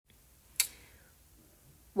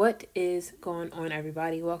What is going on,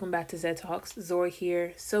 everybody? Welcome back to Zed Talks. Zora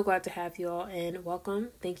here. So glad to have you all, and welcome.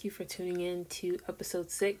 Thank you for tuning in to episode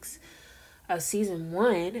 6 of season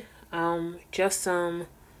 1. Just some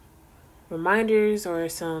reminders or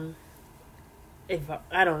some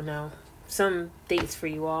dates for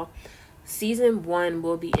you all. Season 1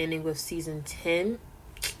 will be ending with season 10.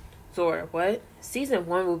 Zora, what? Season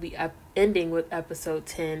 1 will be ending with episode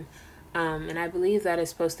 10, and I believe that is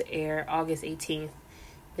supposed to air August 18th.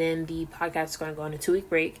 Then the podcast is going to go on a 2-week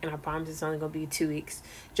break, and I promise it's only going to be 2 weeks,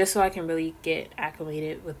 just so I can really get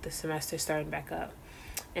acclimated with the semester starting back up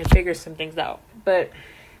and figure some things out. But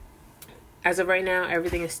as of right now,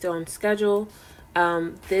 everything is still on schedule.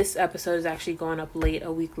 This episode is actually going up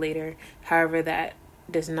a week later. However, that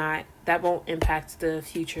won't impact the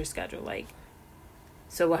future schedule.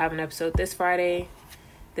 So we'll have an episode this Friday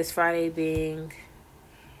being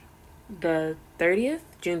the 30th,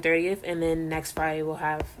 June 30th, and then next Friday we'll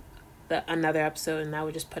have another episode, and that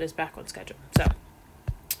would just put us back on schedule. So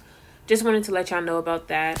just wanted to let y'all know about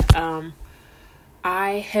that. I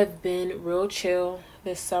have been real chill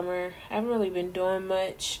this summer. I haven't really been doing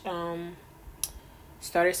much.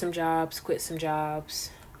 Started some jobs, quit some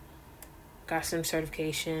jobs, got some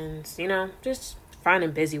certifications, just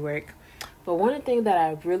finding busy work. But one thing that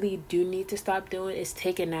I really do need to stop doing is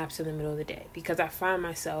taking naps in the middle of the day, because I find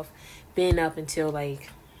myself being up until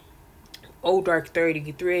dark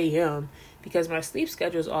 30, 3 a.m. because my sleep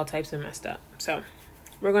schedule is all types of messed up. So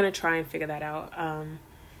we're going to try and figure that out.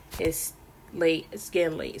 It's late. It's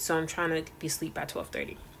getting late. So I'm trying to be asleep by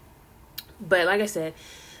 12:30. But like I said,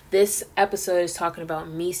 this episode is talking about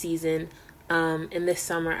me season. In this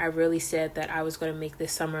summer, I really said that I was going to make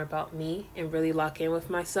this summer about me and really lock in with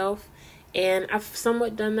myself. And I've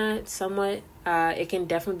somewhat done that, it can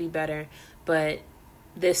definitely be better, but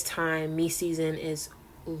this time, me season is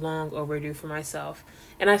long overdue for myself.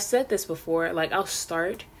 And I've said this before, I'll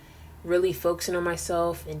start really focusing on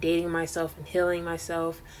myself and dating myself and healing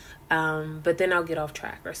myself, but then I'll get off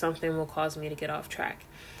track, or something will cause me to get off track.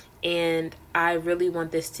 And I really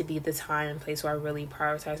want this to be the time and place where I really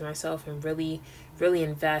prioritize myself and really, really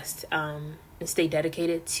invest and stay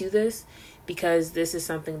dedicated to this, because this is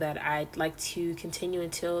something that I'd like to continue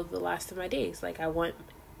until the last of my days. I want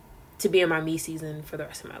to be in my me season for the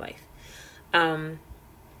rest of my life.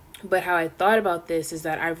 But how I thought about this is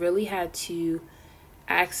that I really had to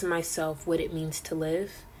ask myself what it means to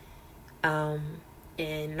live.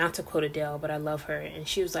 And not to quote Adele, but I love her. And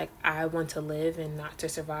she was like, I want to live and not to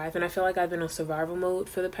survive. And I feel like I've been on survival mode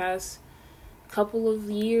for the past couple of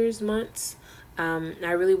years, months.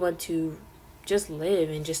 I really want to just live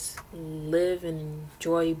and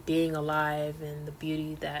enjoy being alive and the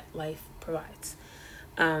beauty that life provides.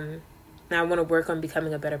 Now I want to work on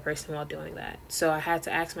becoming a better person while doing that. So I had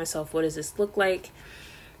to ask myself, what does this look like?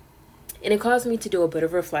 And it caused me to do a bit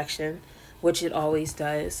of reflection, which it always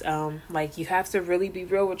does. You have to really be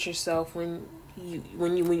real with yourself when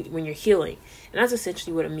you're healing. And that's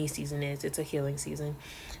essentially what a me season is. It's a healing season.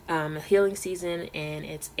 A healing season, and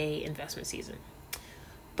it's a investment season.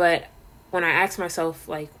 But when I ask myself,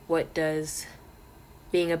 what does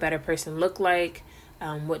being a better person look like?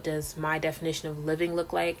 What does my definition of living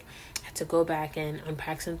look like? I had to go back and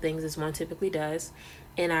unpack some things, as one typically does.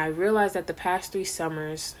 And I realized that the past 3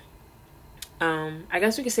 summers, I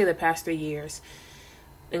guess we could say the past 3 years,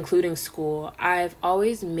 including school, I've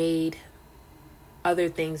always made other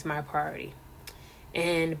things my priority.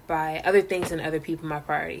 And by other things and other people, my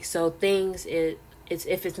priority. So things, it's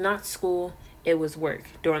if it's not school, it was work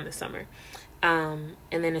during the summer. And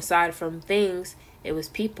then aside from things, it was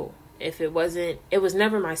people. If it wasn't, it was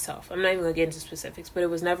never myself. I'm not even going to get into specifics, but it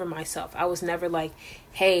was never myself. I was never like,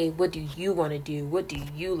 hey, what do you want to do? What do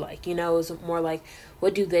you like? It was more like,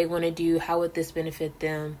 what do they want to do? How would this benefit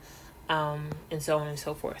them? And so on and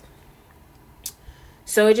so forth.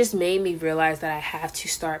 So it just made me realize that I have to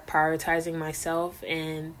start prioritizing myself.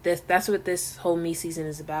 And that's what this whole me season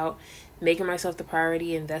is about. Making myself the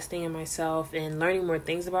priority, investing in myself, and learning more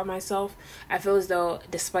things about myself. I feel as though,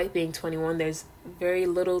 despite being 21, there's very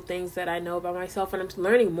little things that I know about myself, and I'm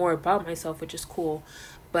learning more about myself, which is cool.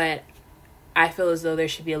 But I feel as though I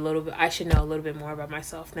should know a little bit more about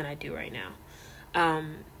myself than I do right now.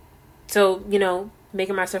 So,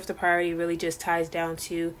 making myself the priority really just ties down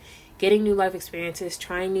to getting new life experiences,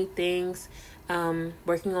 trying new things,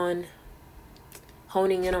 working on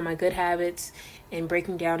honing in on my good habits, and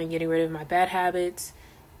breaking down and getting rid of my bad habits,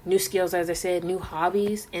 new skills, as I said, new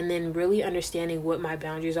hobbies, and then really understanding what my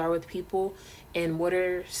boundaries are with people, and what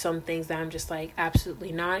are some things that I'm just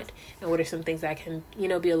absolutely not, and what are some things that I can,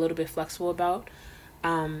 be a little bit flexible about.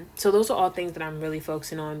 So those are all things that I'm really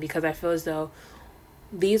focusing on, because I feel as though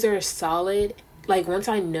these are solid. Like, once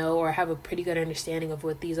I know or have a pretty good understanding of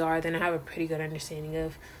what these are, then I have a pretty good understanding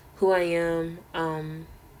of who I am,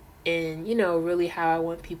 and, you know, really how I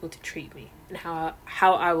want people to treat me and how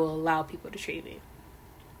I will allow people to treat me.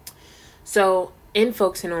 So, in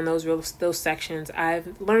focusing on those sections,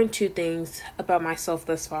 I've learned two things about myself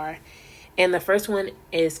thus far. And the first one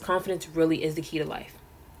is confidence really is the key to life.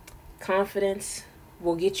 Confidence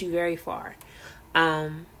will get you very far. I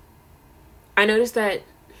noticed that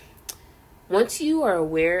once you are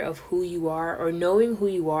aware of who you are, or knowing who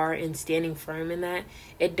you are and standing firm in that,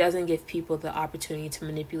 it doesn't give people the opportunity to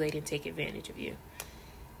manipulate and take advantage of you.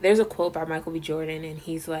 There's a quote by Michael B. Jordan, and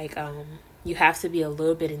he's like, you have to be a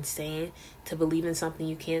little bit insane to believe in something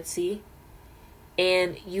you can't see.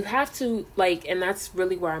 And you have to, like, and that's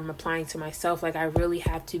really where I'm applying to myself. Like, I really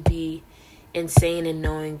have to be insane in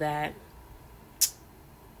knowing that,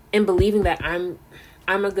 and believing that I'm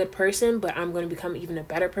a good person, but I'm going to become even a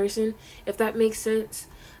better person, if that makes sense.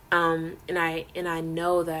 And I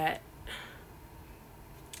know that,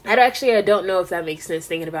 I don't know if that makes sense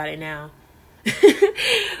thinking about it now.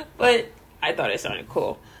 But I thought it sounded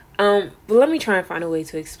cool. But let me try and find a way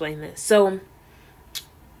to explain this. So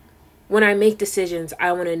when I make decisions,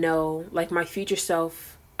 I want to know, like, my future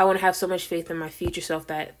self, I want to have so much faith in my future self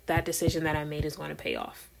that that decision that I made is going to pay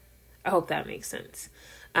off. I hope that makes sense.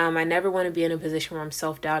 I never want to be in a position where I'm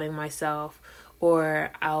self-doubting myself,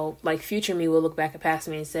 or future me will look back at past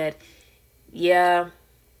me and said, yeah.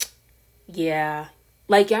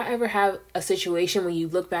 Like, y'all ever have a situation when you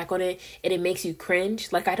look back on it and it makes you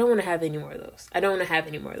cringe? Like, I don't want to have any more of those.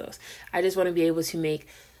 I just want to be able to make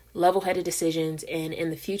level-headed decisions, and in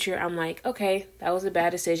the future, I'm like, okay, that was a bad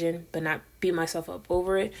decision, but not beat myself up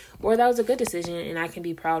over it, or that was a good decision, and I can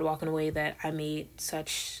be proud walking away that I made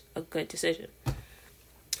such a good decision.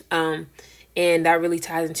 And that really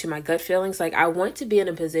ties into my gut feelings. Like, I want to be in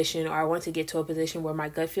a position, or I want to get to a position where my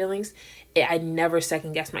gut feelings, I never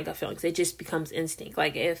second guess my gut feelings. It just becomes instinct.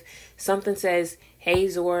 Like, if something says, hey,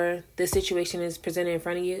 Zora, this situation is presented in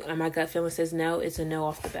front of you, and my gut feeling says no, it's a no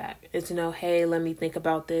off the bat. It's a no, hey, let me think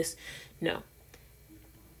about this. No.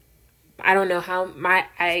 I don't know how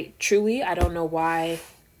I don't know why.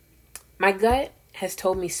 My gut has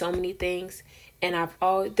told me so many things, and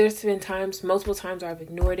there's been multiple times where I've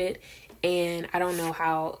ignored it, and I don't know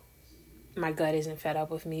how my gut isn't fed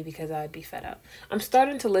up with me, because I'd be fed up. I'm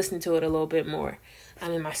starting to listen to it a little bit more.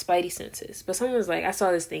 I'm in my spidey senses. But someone was like, I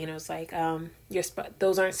saw this thing and it was like,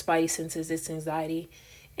 those aren't spidey senses, it's anxiety.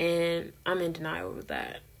 And I'm in denial with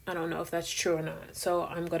that. I don't know if that's true or not. So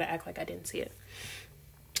I'm going to act like I didn't see it.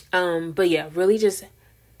 But yeah, really just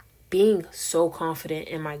being so confident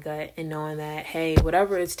in my gut and knowing that, hey,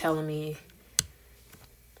 whatever it's telling me,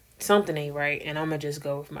 something ain't right, and I'm going to just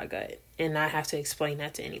go with my gut and not have to explain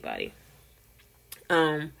that to anybody.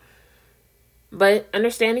 But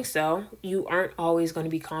understanding you aren't always going to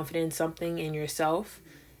be confident in something in yourself.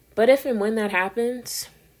 But if and when that happens,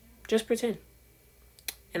 just pretend.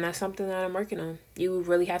 And that's something that I'm working on. You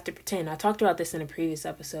really have to pretend. I talked about this in a previous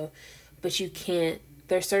episode, but you can't.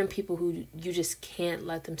 There's certain people who you just can't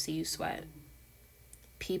let them see you sweat.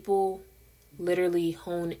 People literally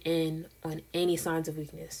hone in on any signs of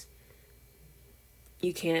weakness.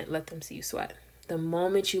 You can't let them see you sweat. The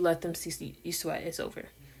moment you let them see you sweat, it's over.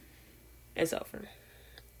 It's over.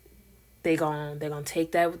 They're gonna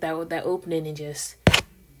take that opening and just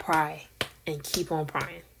pry and keep on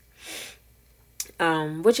prying.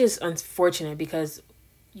 Which is unfortunate, because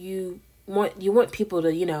you want people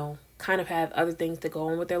to, kind of have other things to go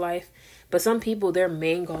on with their life. But some people, their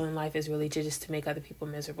main goal in life is really just to make other people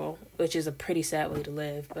miserable, which is a pretty sad way to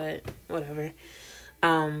live, but whatever.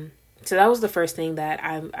 So that was the first thing that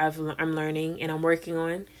I'm learning and I'm working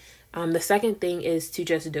on. The second thing is to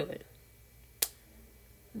just do it.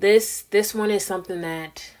 This one is something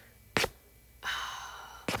that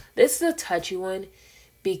this is a touchy one,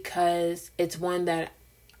 because it's one that,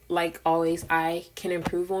 like always, I can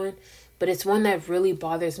improve on, but it's one that really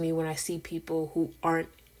bothers me when I see people who aren't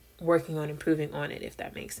working on improving on it, if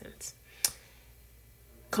that makes sense.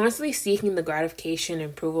 Constantly seeking the gratification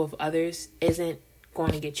and approval of others isn't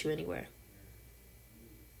going to get you anywhere.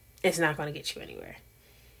 It's not going to get you anywhere.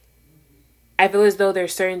 I feel as though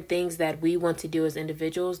there's certain things that we want to do as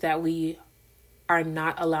individuals that we are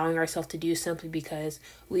not allowing ourselves to do, simply because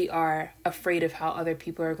we are afraid of how other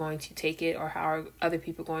people are going to take it, or how other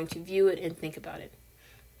people are going to view it and think about it.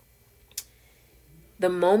 The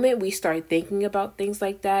moment we start thinking about things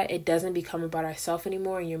like that, it doesn't become about ourselves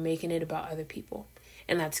anymore, and you're making it about other people.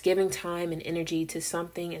 And that's giving time and energy to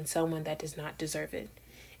something and someone that does not deserve it.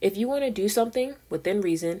 If you want to do something within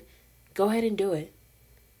reason, go ahead and do it.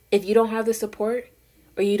 If you don't have the support,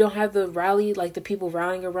 or you don't have the rally, like the people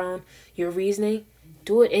rallying around your reasoning,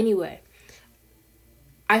 do it anyway.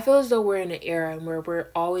 I feel as though we're in an era where we're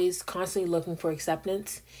always constantly looking for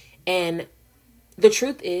acceptance. And the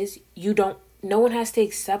truth is, no one has to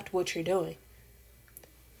accept what you're doing.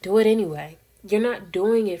 Do it anyway. You're not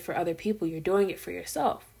doing it for other people. You're doing it for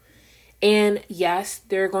yourself. And yes,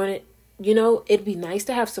 they're going to, it'd be nice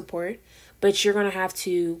to have support, but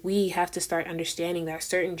we have to start understanding that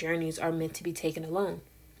certain journeys are meant to be taken alone.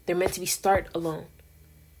 They're meant to be start alone.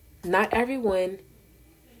 Not everyone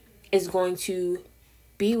is going to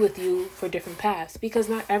be with you for different paths, because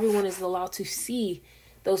not everyone is allowed to see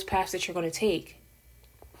those paths that you're going to take.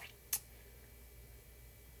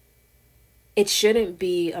 It shouldn't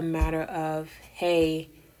be a matter of, hey,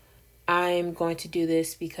 I'm going to do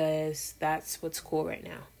this because that's what's cool right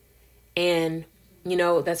now. And,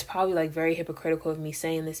 that's probably like very hypocritical of me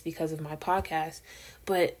saying this because of my podcast.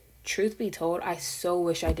 But truth be told, I so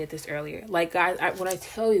wish I did this earlier. Like, guys, when I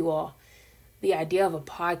tell you all, the idea of a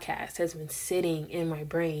podcast has been sitting in my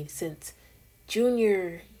brain since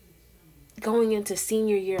junior, going into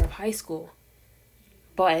senior year of high school.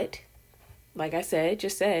 But, like I said,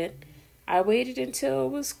 I waited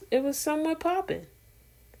until it was somewhat popping.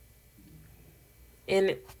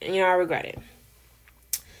 And, I regret it.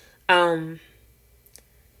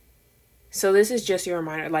 So this is just your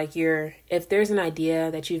reminder, like if there's an idea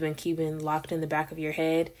that you've been keeping locked in the back of your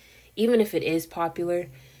head, even if it is popular,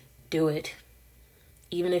 do it.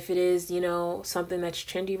 Even if it is, something that's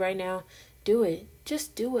trendy right now, do it.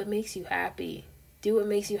 Just do what makes you happy. Do what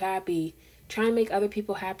makes you happy. Trying to make other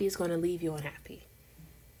people happy is going to leave you unhappy.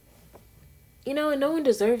 And no one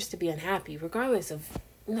deserves to be unhappy, regardless of,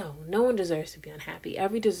 no one deserves to be unhappy.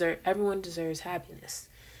 Everyone deserves happiness.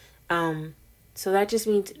 So that just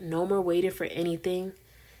means no more waiting for anything.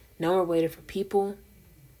 No more waiting for people.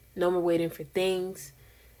 No more waiting for things.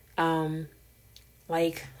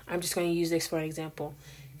 Like, I'm just going to use this for an example.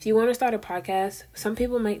 If you want to start a podcast, some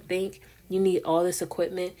people might think you need all this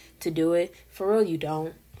equipment to do it. For real, you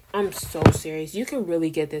don't. I'm so serious. You can really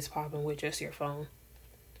get this popping with just your phone.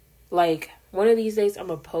 Like, one of these days, I'm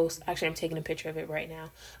going to post. Actually, I'm taking a picture of it right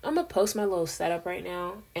now. I'm going to post my little setup right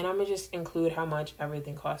now. And I'm going to just include how much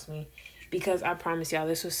everything cost me. Because I promise y'all,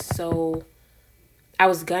 this was so... I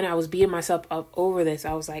was beating myself up over this.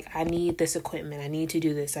 I was like, I need this equipment. I need to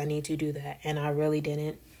do this. I need to do that. And I really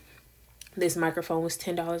didn't. This microphone was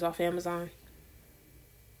 $10 off Amazon.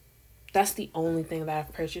 That's the only thing that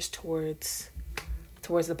I've purchased towards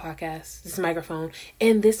the podcast. This microphone.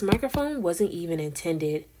 And this microphone wasn't even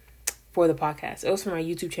intended for the podcast. It was for my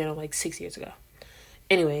YouTube channel like 6 years ago.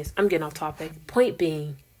 Anyways, I'm getting off topic. Point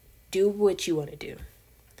being, do what you want to do.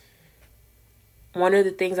 One of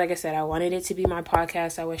the things, like I said, I wanted it to be my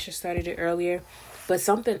podcast. I wish I started it earlier. But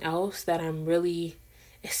something else that I'm waiting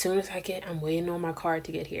on my card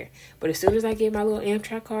to get here. But as soon as I get my little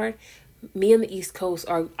Amtrak card, me and the East Coast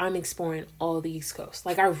I'm exploring all the East Coast.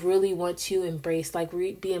 Like, I really want to embrace, like,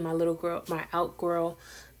 being my little girl, my out girl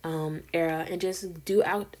era, and just do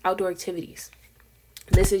outdoor activities.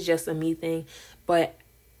 This is just a me thing. But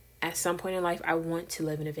at some point in life, I want to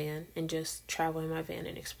live in a van and just travel in my van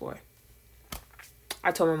and explore.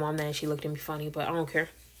 I told my mom that and she looked at me funny, but I don't care.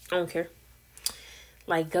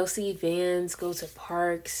 Like, go see vans, go to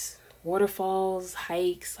parks, waterfalls,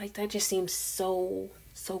 hikes. Like, that just seems so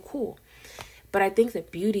cool. But I think the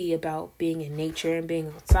beauty about being in nature and being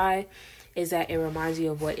outside is that it reminds you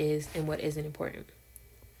of what is and what isn't important.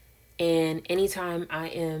 And anytime I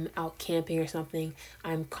am out camping or something,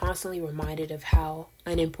 I'm constantly reminded of how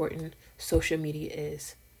unimportant social media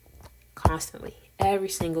is. Constantly. Every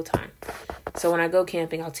single time. So when I go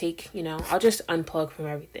camping, I'll just unplug from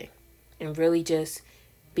everything and really just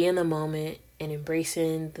be in the moment and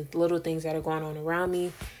embracing the little things that are going on around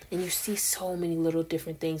me. And you see so many little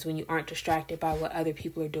different things when you aren't distracted by what other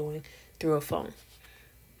people are doing through a phone.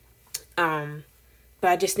 But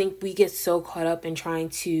I just think we get so caught up in trying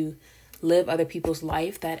to live other people's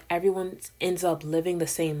life that everyone ends up living the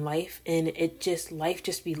same life, and life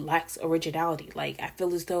just lacks originality. Like, I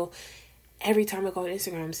feel as though every time I go on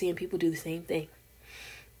Instagram, I'm seeing people do the same thing.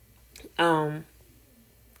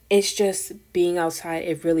 It's just being outside.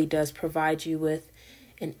 It really does provide you with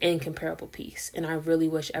an incomparable peace. And I really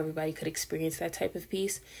wish everybody could experience that type of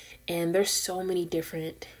peace. And there's so many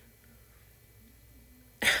different...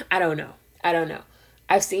 I don't know.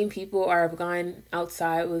 I've seen people, or I've gone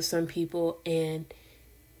outside with some people, and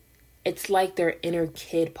it's like their inner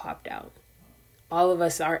kid popped out. All of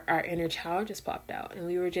us, our inner child just popped out. And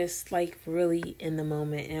we were just like really in the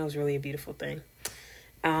moment. And it was really a beautiful thing.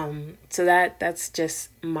 So that's just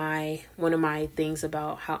one of my things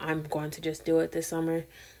about how I'm going to just do it this summer.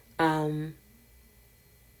 I'm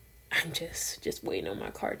just waiting on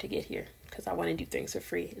my card to get here because I want to do things for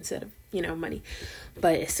free instead of, money.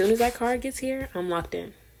 But as soon as that card gets here, I'm locked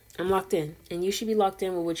in. And you should be locked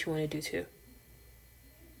in with what you want to do too.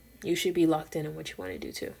 You should be locked in what you want to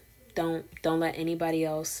do too. Don't let anybody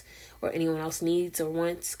else or anyone else needs or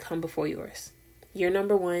wants come before yours. You're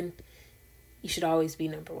number one. You should always be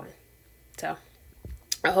number one. So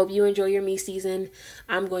I hope you enjoy your me season.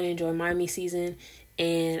 I'm going to enjoy my me season.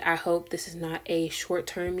 And I hope this is not a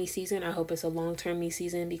short-term me season. I hope it's a long-term me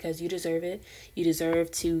season because you deserve it. You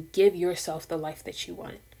deserve to give yourself the life that you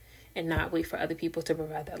want and not wait for other people to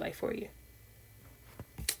provide that life for you.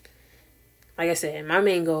 Like I said, my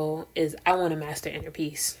main goal is I want to master inner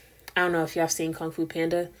peace. I don't know if y'all seen Kung Fu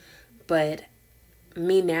Panda, but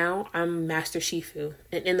me now, I'm Master Shifu.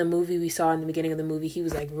 And in the movie we saw in the beginning of the movie, he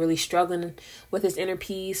was like really struggling with his inner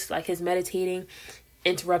peace, like his meditating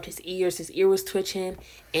interrupt his ears. His ear was twitching.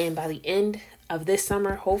 And by the end of this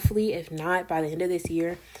summer, hopefully, if not by the end of this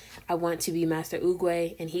year, I want to be Master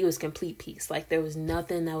Oogway, and he was complete peace. Like there was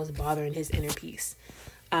nothing that was bothering his inner peace.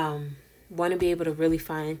 Want to be able to really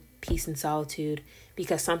find peace and solitude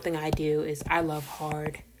because something I do is I love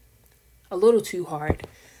hard, a little too hard.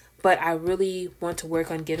 But I really want to work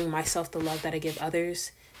on giving myself the love that I give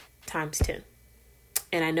others times 10.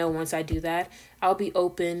 And I know once I do that, I'll be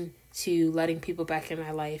open to letting people back in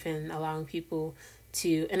my life and allowing to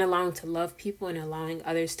love people and allowing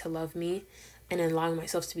others to love me and allowing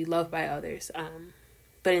myself to be loved by others.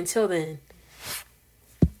 But until then,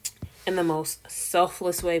 in the most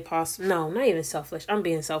selfless way possible. No, not even selfish. I'm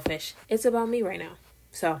being selfish. It's about me right now.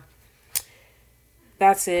 So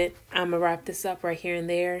that's it. I'm going to wrap this up right here and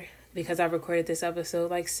there because I've recorded this episode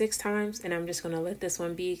like 6 times and I'm just going to let this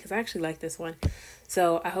one be because I actually like this one.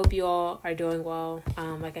 So I hope you all are doing well.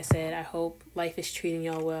 Like I said, I hope life is treating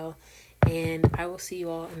y'all well and I will see you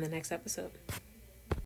all in the next episode.